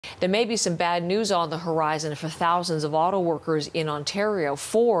There may be some bad news on the horizon for thousands of auto workers in Ontario.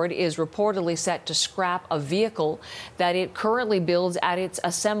 Ford is reportedly set to scrap a vehicle that it currently builds at its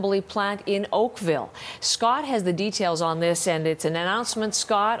assembly plant in Oakville. Scott has the details on this, and it's an announcement,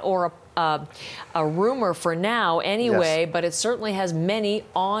 Scott, or a rumor for now anyway, yes. But it certainly has many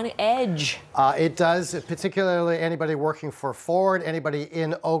on edge. It does, particularly anybody working for Ford, anybody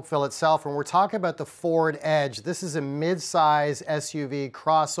in Oakville itself. And we're talking about the Ford Edge. This is a mid-size SUV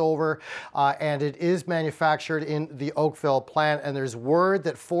crossover, and it is manufactured in the Oakville plant. And there's word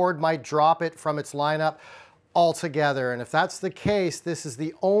that Ford might drop it from its lineup altogether. And if that's the case, this is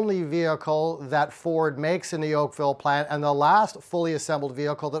the only vehicle that Ford makes in the Oakville plant and the last fully assembled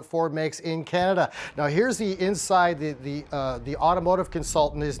vehicle that Ford makes in Canada. Now here's the inside, the automotive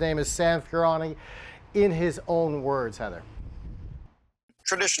consultant. His name is Sam Furani. In his own words, Heather.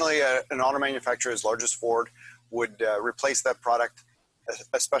 Traditionally, an auto manufacturer as large as Ford would replace that product,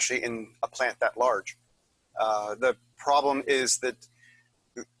 especially in a plant that large. The problem is that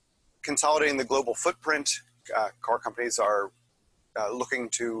consolidating the global footprint, car companies are looking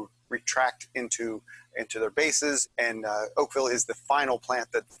to retract into their bases, and Oakville is the final plant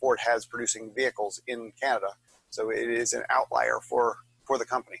that Ford has producing vehicles in Canada. So it is an outlier for the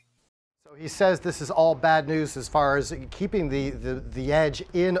company. So he says this is all bad news as far as keeping the edge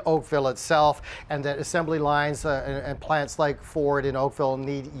in Oakville itself, and that assembly lines and plants like Ford in Oakville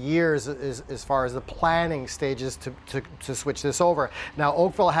need years as far as the planning stages to switch this over. Now,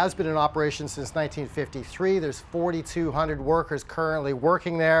 Oakville has been in operation since 1953. There's 4,200 workers currently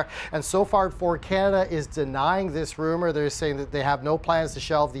working there, and so far Ford Canada is denying this rumor. They're saying that they have no plans to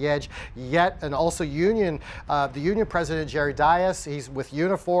shelve the edge yet, and also the union president, Jerry Dias, he's with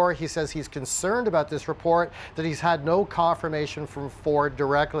Unifor. He says he's concerned about this report, that he's had no confirmation from Ford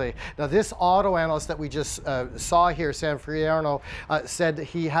directly. Now, this auto analyst that we just saw here, Sam Furani, said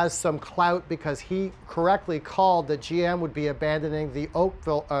he has some clout because he correctly called that GM would be abandoning the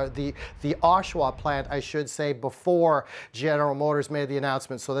Oakville, the Oshawa plant, I should say, before General Motors made the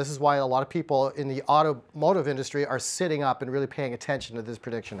announcement. So this is why a lot of people in the automotive industry are sitting up and really paying attention to this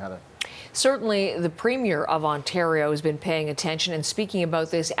prediction, Heather. Certainly, the Premier of Ontario has been paying attention and speaking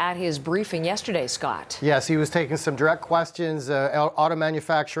about this at his briefing yesterday, Scott. Yes, he was taking some direct questions. Auto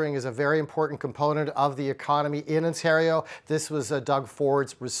manufacturing is a very important component of the economy in Ontario. This was Doug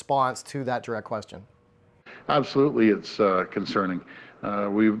Ford's response to that direct question. Absolutely, it's concerning.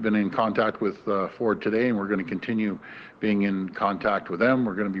 We've been in contact with Ford today, and we're going to continue being in contact with them.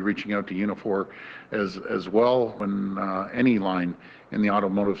 We're going to be reaching out to Unifor as well when any line in the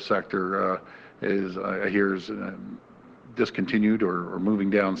automotive sector is discontinued or moving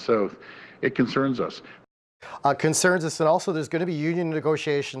down south. It concerns us. Concerns us, and also there's going to be union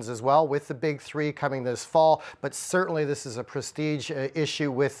negotiations as well with the big three coming this fall, but certainly this is a prestige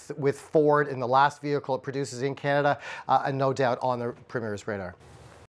issue with Ford in the last vehicle it produces in Canada, and no doubt on the Premier's radar.